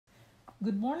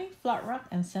Good morning, Flat Rock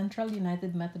and Central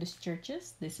United Methodist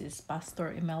Churches. This is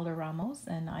Pastor Imelda Ramos,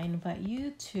 and I invite you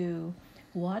to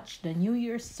watch the New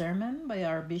Year's sermon by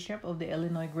our Bishop of the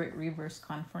Illinois Great Rivers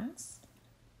Conference,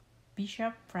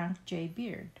 Bishop Frank J.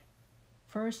 Beard.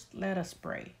 First, let us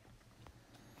pray.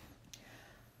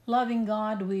 Loving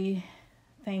God, we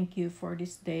thank you for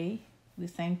this day. We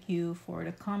thank you for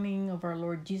the coming of our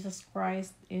Lord Jesus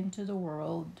Christ into the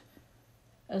world.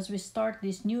 As we start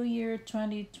this new year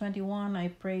 2021, I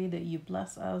pray that you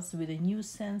bless us with a new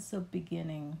sense of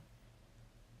beginning.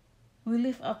 We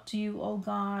lift up to you, O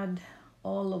God,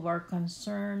 all of our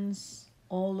concerns,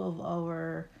 all of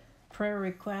our prayer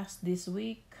requests this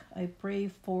week. I pray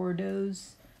for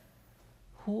those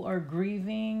who are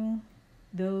grieving,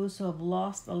 those who have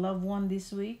lost a loved one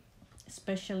this week.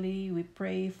 Especially, we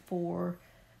pray for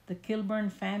the Kilburn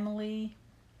family,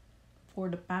 for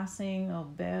the passing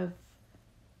of Bev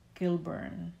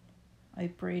Kilburn. I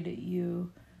pray that you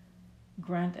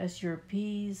grant us your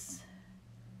peace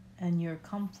and your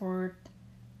comfort,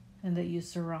 and that you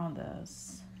surround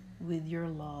us with your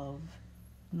love,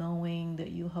 knowing that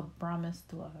you have promised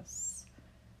to us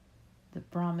the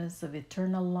promise of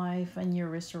eternal life and your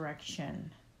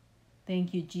resurrection.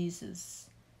 Thank you, Jesus,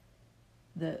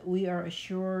 that we are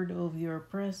assured of your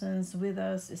presence with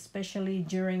us, especially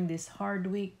during this hard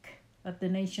week at the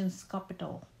nation's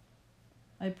capital.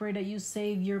 I pray that you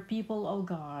save your people, O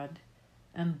God,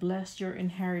 and bless your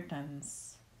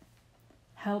inheritance.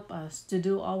 Help us to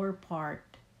do our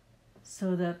part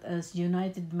so that as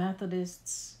United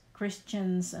Methodists,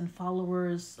 Christians, and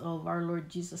followers of our Lord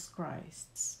Jesus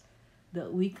Christ,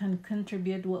 that we can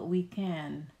contribute what we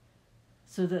can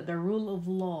so that the rule of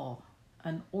law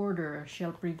and order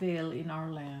shall prevail in our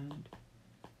land.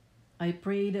 I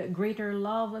pray that greater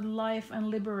love and life and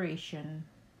liberation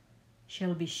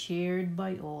shall be shared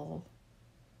by all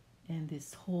in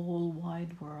this whole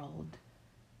wide world,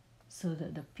 so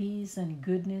that the peace and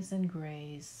goodness and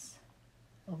grace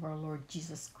of our Lord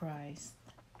Jesus Christ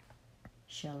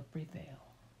shall prevail.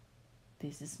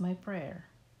 This is my prayer.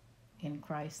 In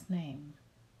Christ's name,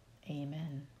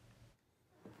 amen.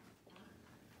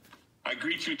 I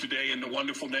greet you today in the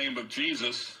wonderful name of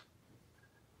Jesus,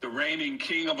 the reigning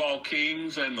King of all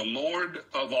kings and the Lord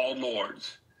of all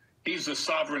lords. He's the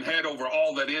sovereign head over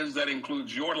all that is. That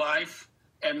includes your life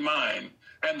and mine.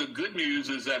 And the good news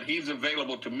is that he's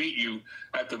available to meet you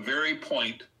at the very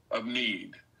point of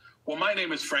need. Well, my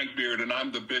name is Frank Beard, and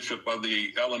I'm the bishop of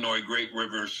the Illinois Great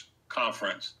Rivers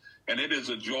Conference. And it is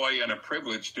a joy and a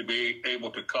privilege to be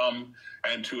able to come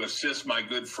and to assist my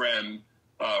good friend,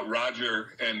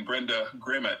 Roger and Brenda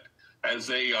Grimmett, as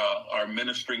they are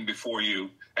ministering before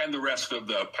you, and the rest of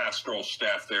the pastoral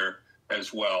staff there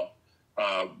as well.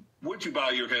 Would you bow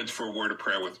your heads for a word of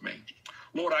prayer with me?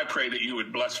 Lord, I pray that you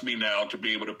would bless me now to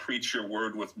be able to preach your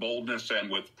word with boldness and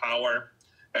with power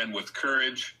and with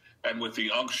courage and with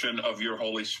the unction of your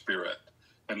Holy Spirit.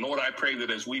 And Lord, I pray that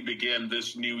as we begin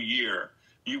this new year,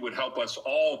 you would help us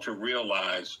all to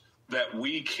realize that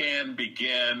we can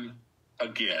begin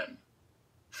again.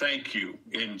 Thank you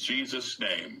in Jesus'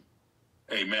 name.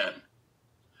 Amen.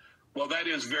 Well, that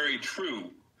is very true.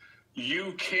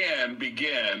 You can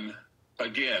begin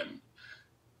again.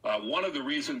 One of the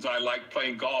reasons I like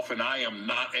playing golf, and I am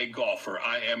not a golfer,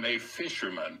 I am a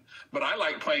fisherman, but I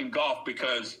like playing golf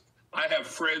because I have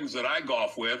friends that I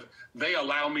golf with. They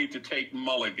allow me to take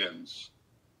mulligans.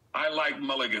 I like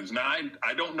mulligans. Now,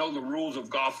 I don't know the rules of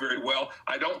golf very well.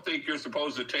 I don't think you're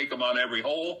supposed to take them on every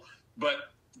hole,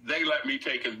 but they let me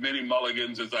take as many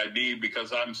mulligans as I need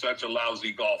because I'm such a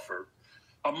lousy golfer.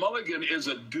 A mulligan is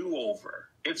a do-over.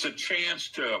 It's a chance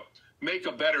to make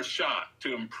a better shot,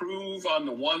 to improve on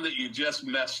the one that you just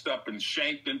messed up and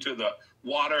shanked into the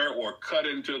water or cut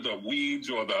into the weeds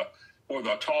or the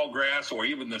tall grass or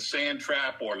even the sand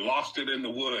trap or lost it in the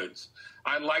woods.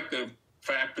 I like the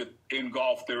fact that in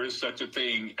golf there is such a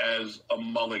thing as a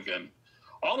mulligan.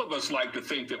 All of us like to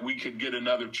think that we could get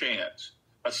another chance,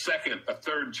 a second, a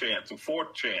third chance, a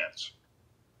fourth chance.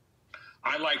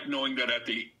 I like knowing that at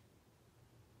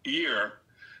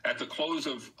the close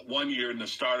of one year and the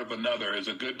start of another is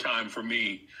a good time for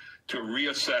me to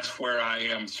reassess where I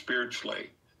am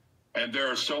spiritually. And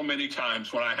there are so many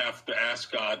times when I have to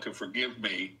ask God to forgive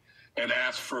me and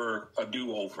ask for a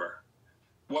do-over.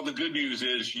 Well, the good news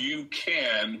is you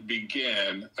can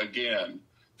begin again.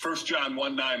 1 John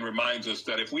 1:9 reminds us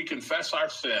that if we confess our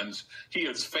sins, he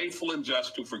is faithful and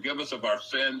just to forgive us of our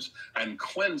sins and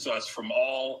cleanse us from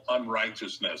all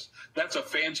unrighteousness. That's a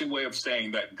fancy way of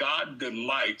saying that God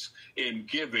delights in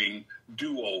giving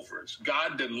do-overs.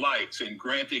 God delights in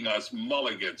granting us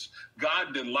mulligans.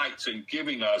 God delights in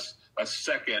giving us a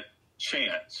second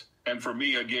chance. And for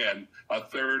me, again, a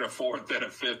third, a fourth, and a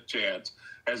fifth chance.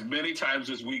 As many times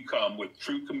as we come with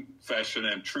true confession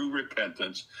and true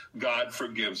repentance, God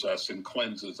forgives us and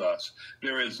cleanses us.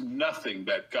 There is nothing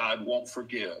that God won't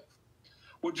forgive.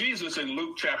 Well, Jesus in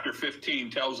Luke chapter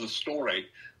 15 tells a story,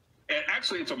 and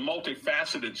actually it's a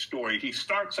multifaceted story. He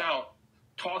starts out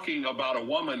talking about a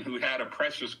woman who had a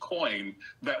precious coin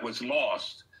that was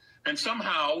lost. And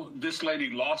somehow this lady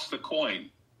lost the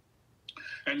coin.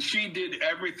 And she did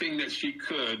everything that she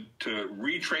could to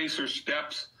retrace her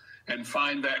steps and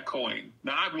find that coin.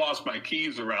 Now, I've lost my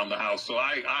keys around the house, so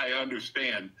I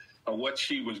understand what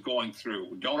she was going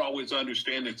through. Don't always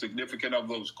understand the significance of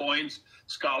those coins.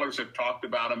 Scholars have talked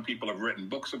about them. People have written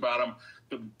books about them.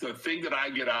 The thing that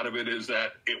I get out of it is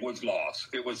that it was lost.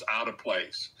 It was out of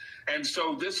place. And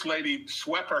so this lady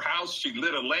swept her house. She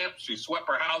lit a lamp. She swept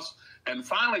her house. And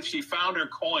finally, she found her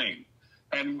coin.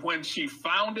 And when she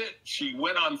found it, she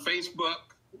went on Facebook,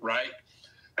 right?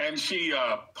 And she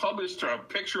published a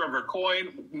picture of her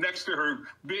coin next to her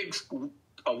big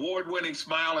award-winning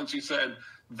smile. And she said,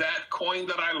 "That coin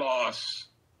that I lost,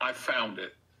 I found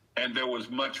it." And there was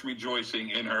much rejoicing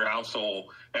in her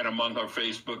household and among her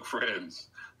Facebook friends.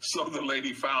 So the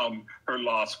lady found her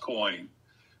lost coin.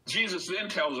 Jesus then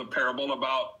tells a parable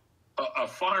about a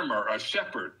farmer, a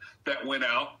shepherd that went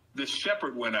out. This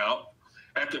shepherd went out.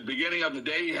 At the beginning of the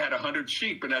day, he had 100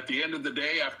 sheep. And at the end of the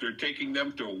day, after taking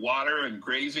them to water and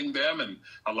grazing them and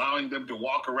allowing them to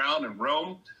walk around and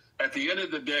roam, at the end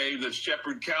of the day, the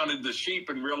shepherd counted the sheep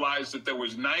and realized that there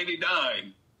was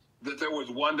 99, that there was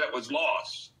one that was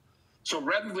lost. So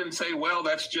rather than say, well,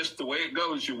 that's just the way it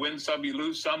goes, you win some, you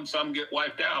lose some get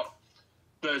wiped out,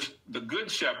 the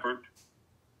good shepherd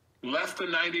left the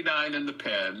 99 in the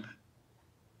pen,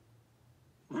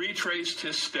 retraced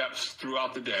his steps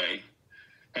throughout the day,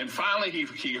 and finally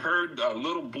he heard a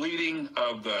little bleating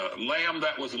of the lamb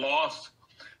that was lost,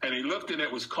 and he looked and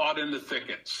it was caught in the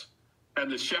thickets. And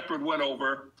the shepherd went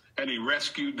over and he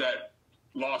rescued that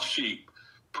lost sheep,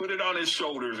 put it on his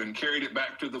shoulders and carried it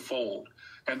back to the fold.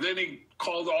 And then he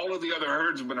called all of the other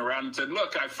herdsmen around and said,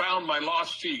 "Look, I found my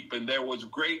lost sheep." And there was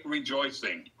great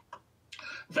rejoicing.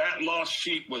 That lost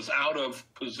sheep was out of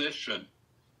position,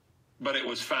 but it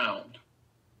was found.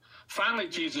 Finally,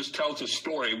 Jesus tells a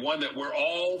story, one that we're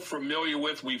all familiar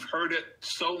with. We've heard it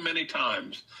so many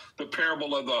times, the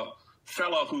parable of the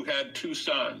fellow who had 2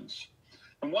 sons.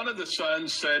 And one of the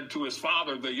sons said to his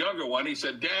father, the younger one, he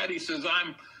said, "Dad," he says,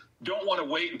 "I don't want to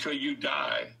wait until you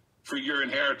die for your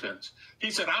inheritance."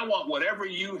 He said, "I want whatever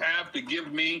you have to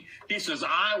give me." He says,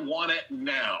 "I want it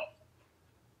now."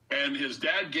 And his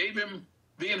dad gave him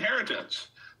the inheritance.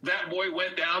 That boy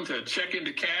went down to check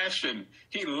into cash and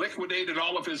he liquidated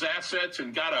all of his assets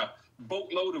and got a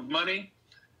boatload of money.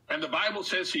 And the Bible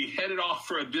says he headed off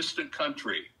for a distant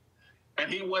country.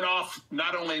 And he went off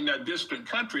not only in a distant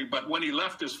country, but when he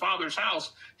left his father's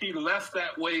house, he left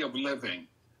that way of living.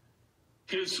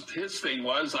 His thing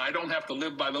was, I don't have to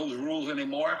live by those rules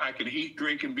anymore. I can eat,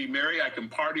 drink, and be merry. I can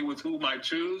party with whom I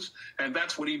choose. And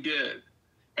that's what he did.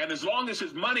 And as long as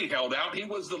his money held out, he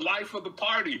was the life of the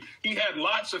party. He had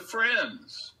lots of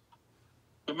friends.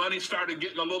 The money started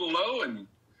getting a little low, and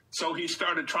so he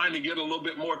started trying to get a little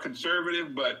bit more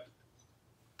conservative, but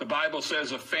the Bible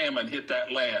says a famine hit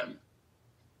that land.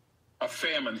 A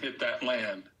famine hit that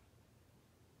land.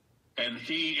 And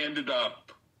he ended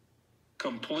up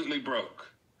completely broke.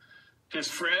 His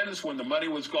friends, when the money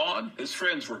was gone, his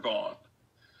friends were gone.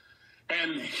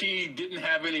 And he didn't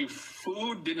have any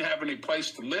food, didn't have any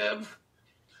place to live.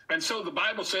 And so the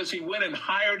Bible says he went and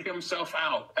hired himself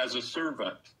out as a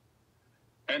servant.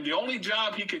 And the only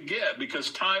job he could get,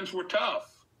 because times were tough,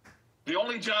 the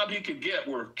only job he could get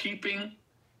were keeping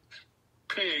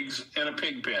pigs in a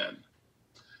pig pen.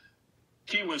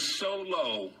 He was so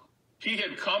low. He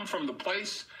had come from the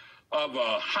place of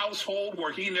a household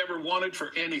where he never wanted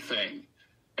for anything.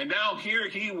 And now here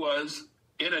he was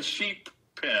in a sheep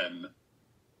pen,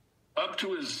 up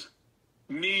to his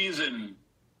knees in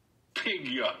pig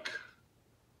yuck.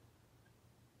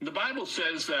 The Bible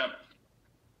says that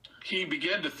he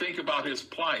began to think about his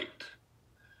plight.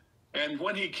 And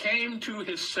when he came to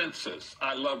his senses,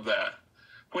 I love that.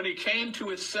 When he came to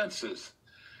his senses,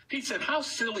 he said, "How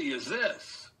silly is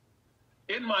this?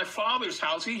 In my father's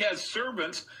house, he has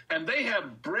servants and they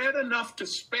have bread enough to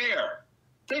spare.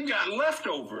 They've got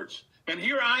leftovers. And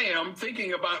here I am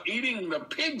thinking about eating the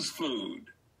pig's food."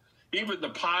 Even the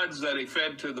pods that he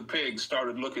fed to the pigs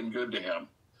started looking good to him.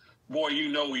 Boy, you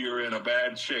know you're in a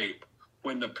bad shape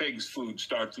when the pig's food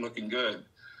starts looking good.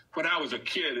 When I was a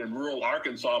kid in rural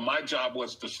Arkansas, my job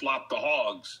was to slop the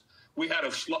hogs. We had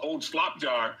an old slop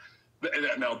jar,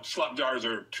 Now, slop jars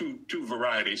are two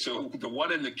varieties. So the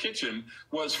one in the kitchen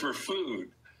was for food.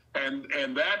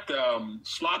 And that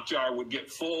slop jar would get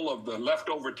full of the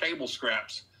leftover table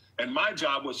scraps. And my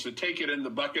job was to take it in the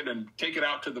bucket and take it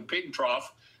out to the pig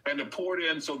trough and to pour it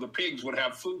in so the pigs would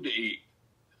have food to eat.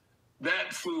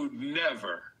 That food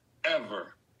never,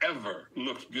 ever, ever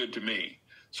looked good to me.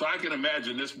 So I can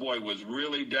imagine this boy was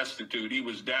really destitute. He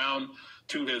was down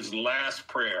to his last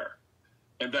prayer.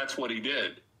 And that's what he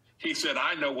did. He said,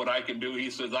 I know what I can do. He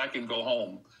says, I can go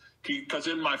home. Because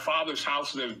in my father's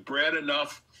house, there's bread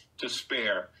enough to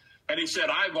spare. And he said,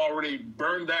 I've already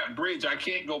burned that bridge. I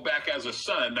can't go back as a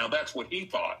son. Now, that's what he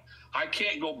thought. I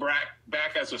can't go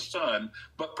back as a son,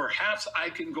 but perhaps I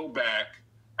can go back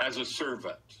as a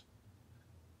servant.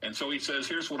 And so he says,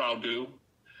 here's what I'll do.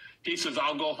 He says,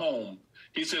 I'll go home.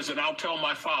 He says, and I'll tell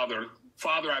my father,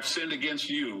 Father, I've sinned against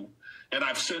you, and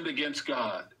I've sinned against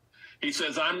God. He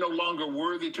says, I'm no longer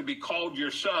worthy to be called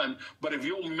your son, but if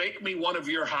you'll make me one of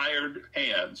your hired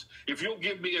hands, if you'll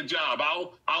give me a job,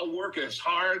 I'll work as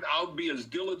hard, I'll be as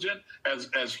diligent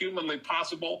as humanly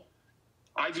possible.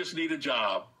 I just need a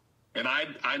job. And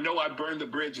I know I burned the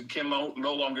bridge and can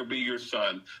no longer be your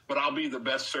son, but I'll be the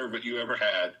best servant you ever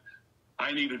had.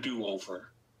 I need a do-over.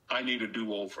 I need a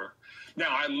do-over. Now,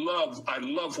 I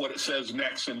love what it says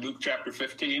next in Luke chapter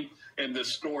 15 in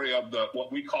this story of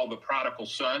what we call the prodigal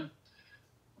son.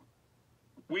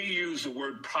 We use the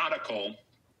word prodigal,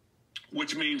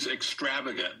 which means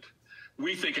extravagant.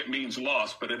 We think it means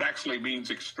lost, but it actually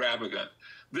means extravagant.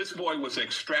 This boy was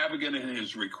extravagant in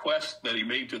his request that he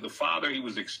made to the father. He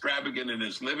was extravagant in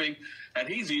his living, and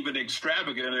he's even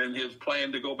extravagant in his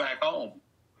plan to go back home.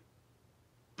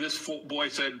 This boy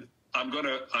said, I'm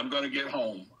gonna get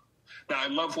home. Now, I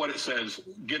love what it says.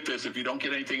 Get this, if you don't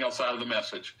get anything else out of the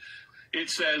message. It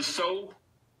says, so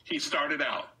he started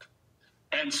out.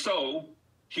 And so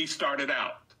he started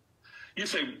out. You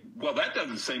say, well, that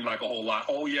doesn't seem like a whole lot.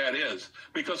 Oh, yeah, it is.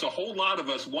 Because a whole lot of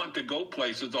us want to go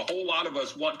places. A whole lot of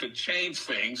us want to change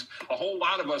things. A whole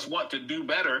lot of us want to do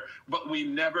better, but we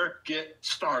never get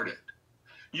started.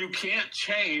 You can't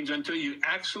change until you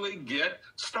actually get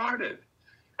started.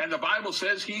 And the Bible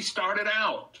says he started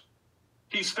out.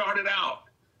 He started out.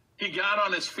 He got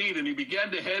on his feet and he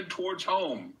began to head towards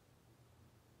home.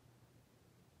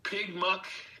 Pig muck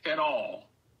and all.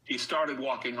 He started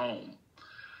walking home.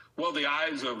 Well, the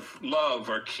eyes of love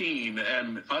are keen,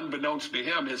 and unbeknownst to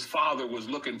him, his father was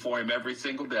looking for him every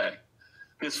single day.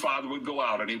 His father would go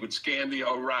out and he would scan the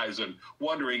horizon,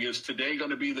 wondering, is today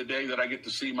going to be the day that I get to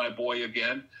see my boy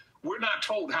again? We're not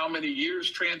told how many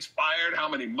years transpired, how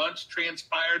many months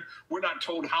transpired. We're not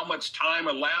told how much time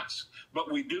elapsed,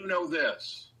 but we do know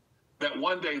this, that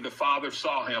one day the father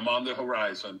saw him on the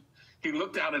horizon. He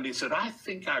looked out and he said, I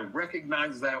think I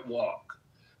recognize that walk.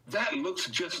 That looks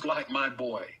just like my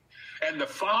boy. And the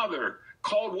father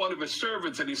called one of his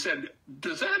servants and he said,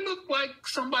 does that look like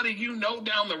somebody you know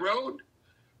down the road?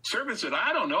 Servant said,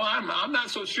 I don't know. I'm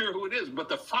not so sure who it is, but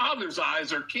the father's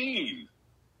eyes are keen.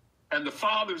 And the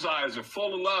father's eyes are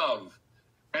full of love.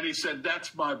 And he said,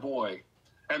 that's my boy.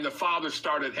 And the father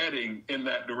started heading in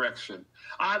that direction.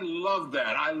 I love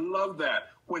that. I love that.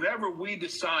 Whenever we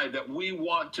decide that we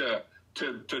want to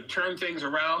turn things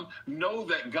around, know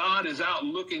that God is out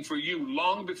looking for you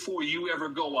long before you ever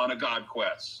go on a God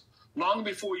quest. Long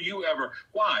before you ever.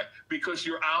 Why? Because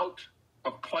you're out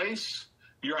of place,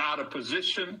 you're out of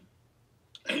position,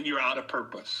 and you're out of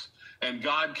purpose. And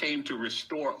God came to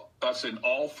restore us in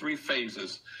all three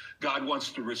phases. God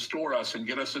wants to restore us and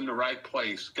get us in the right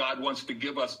place. God wants to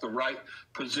give us the right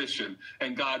position.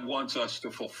 And God wants us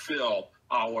to fulfill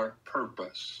our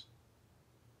purpose.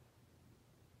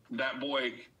 That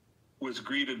boy was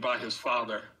greeted by his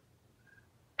father.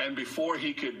 And before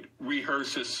he could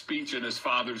rehearse his speech in his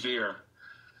father's ear,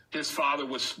 his father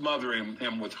was smothering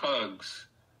him with hugs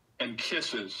and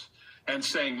kisses and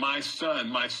saying, my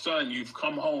son, you've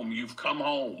come home, you've come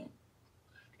home.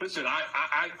 Listen,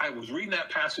 I was reading that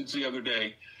passage the other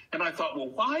day, and I thought, well,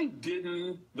 why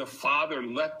didn't the father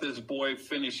let this boy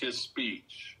finish his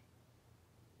speech?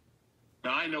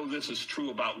 Now, I know this is true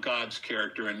about God's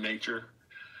character and nature.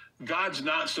 God's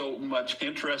not so much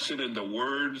interested in the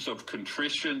words of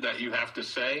contrition that you have to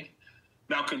say.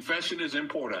 Now, confession is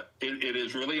important. It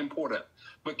is really important.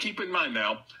 But keep in mind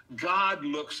now, God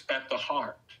looks at the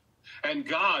heart. And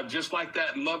God, just like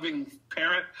that loving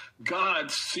parent, God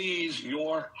sees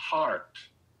your heart.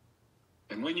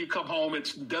 And when you come home,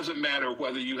 it doesn't matter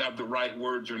whether you have the right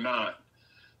words or not.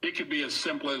 It could be as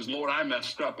simple as, Lord, I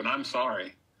messed up and I'm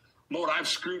sorry. Lord, I've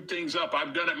screwed things up.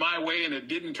 I've done it my way and it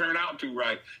didn't turn out too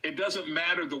right. It doesn't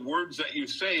matter the words that you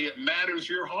say. It matters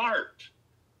your heart.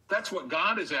 That's what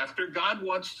God is after. God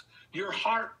wants your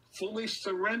heart fully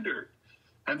surrendered.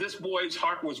 And this boy's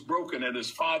heart was broken, and his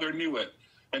father knew it.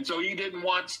 And so he didn't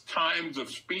want times of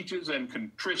speeches and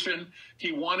contrition.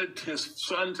 He wanted his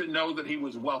son to know that he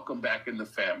was welcome back in the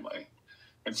family.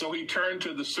 And so he turned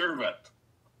to the servant.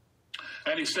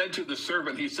 And he said to the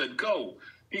servant, he said, go.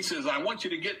 He says, I want you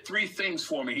to get 3 things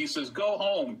for me. He says, go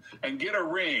home and get a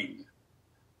ring.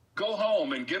 Go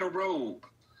home and get a robe.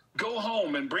 Go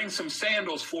home and bring some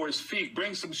sandals for his feet.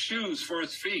 Bring some shoes for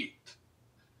his feet.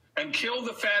 And kill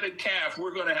the fatted calf.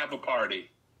 We're going to have a party.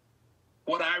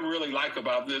 What I really like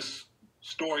about this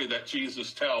story that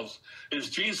Jesus tells is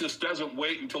Jesus doesn't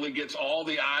wait until he gets all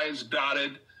the I's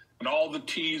dotted and all the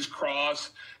T's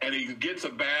crossed, and he gets a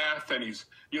bath, and he's,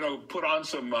 put on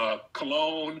some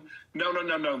cologne.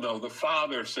 No. The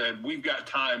Father said, we've got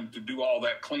time to do all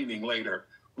that cleaning later.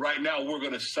 Right now, we're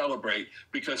going to celebrate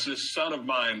because this son of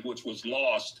mine, which was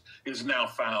lost, is now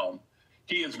found.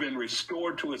 He has been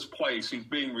restored to his place. He's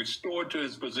being restored to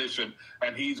his position,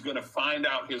 and he's going to find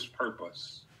out his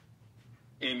purpose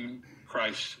in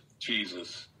Christ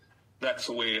Jesus. That's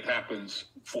the way it happens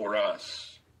for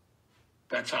us.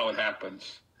 That's how it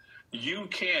happens. You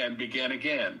can begin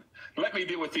again. Let me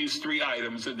deal with these 3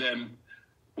 items, and then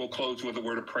we'll close with a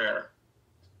word of prayer.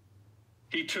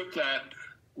 He took that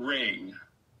ring.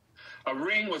 A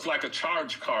ring was like a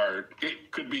charge card.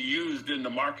 It could be used in the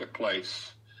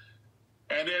marketplace.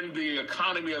 And in the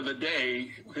economy of the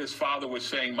day, his father was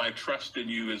saying, my trust in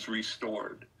you is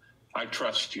restored. I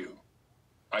trust you.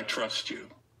 I trust you.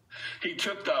 He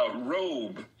took the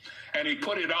robe and he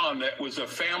put it on. That was a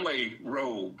family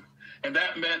robe. And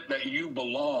that meant that you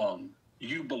belong.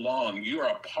 You belong. You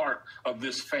are a part of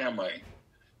this family.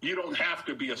 You don't have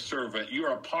to be a servant.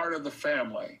 You're a part of the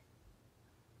family.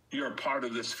 You're a part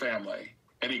of this family.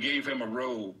 And he gave him a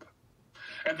robe.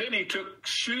 And then he took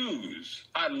shoes.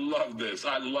 I love this.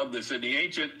 I love this. In the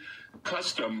ancient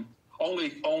custom,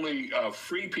 only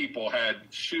free people had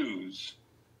shoes.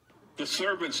 The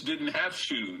servants didn't have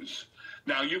shoes.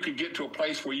 Now, you could get to a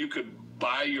place where you could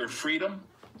buy your freedom,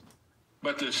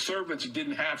 but the servants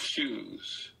didn't have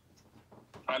shoes.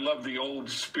 I love the old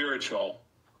spiritual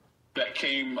that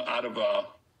came out of a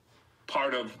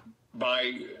part of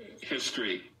my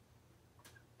history.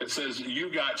 It says,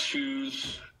 you got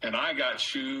shoes, and I got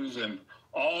shoes, and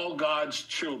all God's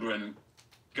children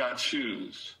got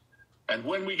shoes. And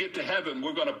when we get to heaven,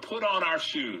 we're going to put on our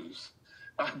shoes.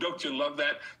 Don't you love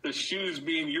that? The shoes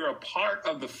being you're a part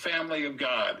of the family of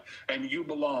God, and you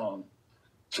belong.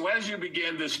 So as you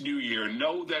begin this new year,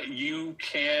 know that you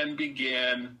can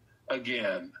begin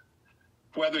again.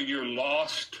 Whether you're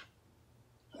lost,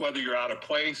 whether you're out of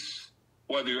place,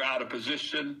 whether you're out of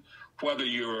position, whether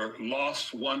you're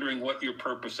lost, wondering what your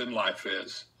purpose in life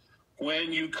is.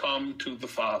 When you come to the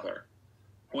Father,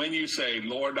 when you say,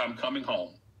 Lord, I'm coming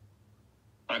home.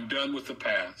 I'm done with the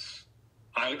past.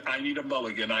 I need a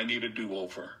mulligan. I need a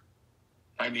do-over.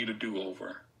 I need a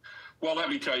do-over. Well, let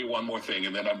me tell you one more thing,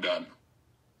 and then I'm done.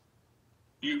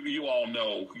 You all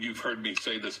know, you've heard me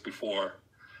say this before,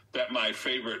 that my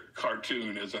favorite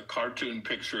cartoon is a cartoon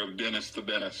picture of Dennis the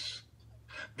Menace.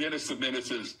 Dennis the Menace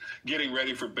is getting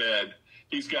ready for bed.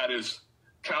 He's got his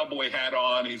cowboy hat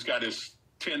on. He's got his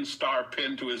 10-star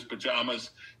pin to his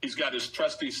pajamas. He's got his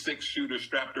trusty 6-shooter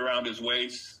strapped around his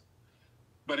waist.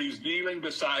 But he's kneeling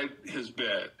beside his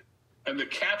bed. And the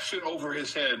caption over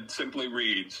his head simply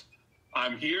reads,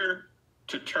 I'm here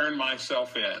to turn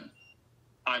myself in.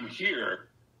 I'm here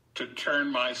to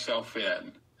turn myself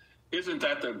in. Isn't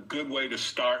that the good way to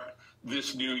start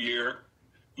this new year?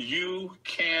 You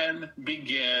can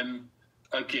begin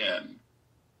again.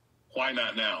 Why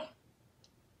not now?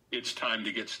 It's time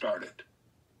to get started.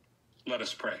 Let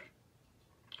us pray.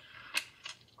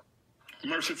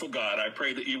 Merciful God, I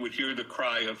pray that you would hear the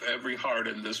cry of every heart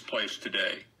in this place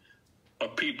today,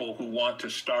 of people who want to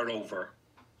start over,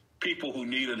 people who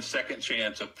need a second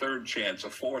chance, a third chance, a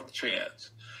fourth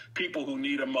chance, people who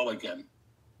need a mulligan.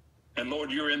 And Lord,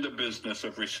 you're in the business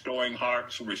of restoring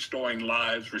hearts, restoring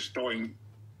lives, restoring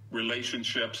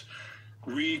relationships,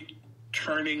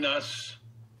 returning us,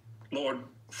 Lord,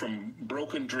 from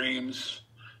broken dreams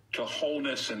to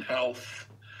wholeness and health.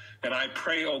 And I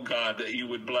pray, oh God, that you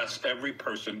would bless every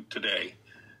person today,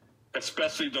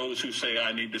 especially those who say,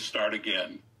 I need to start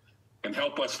again. And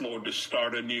help us, Lord, to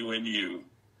start anew in you.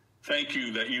 Thank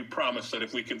you that you promise that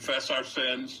if we confess our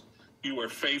sins, you are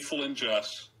faithful and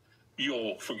just.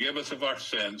 You'll forgive us of our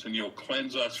sins, and you'll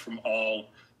cleanse us from all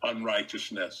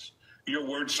unrighteousness. Your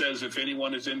word says if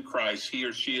anyone is in Christ, he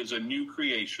or she is a new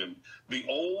creation. The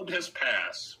old has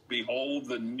passed. Behold,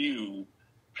 the new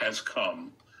has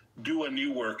come. Do a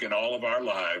new work in all of our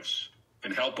lives.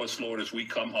 and help us, Lord, as we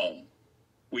come home.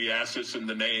 We ask this in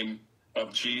the name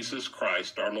of Jesus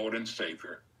Christ, our Lord and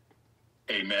Savior.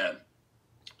 Amen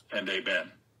and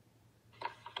amen.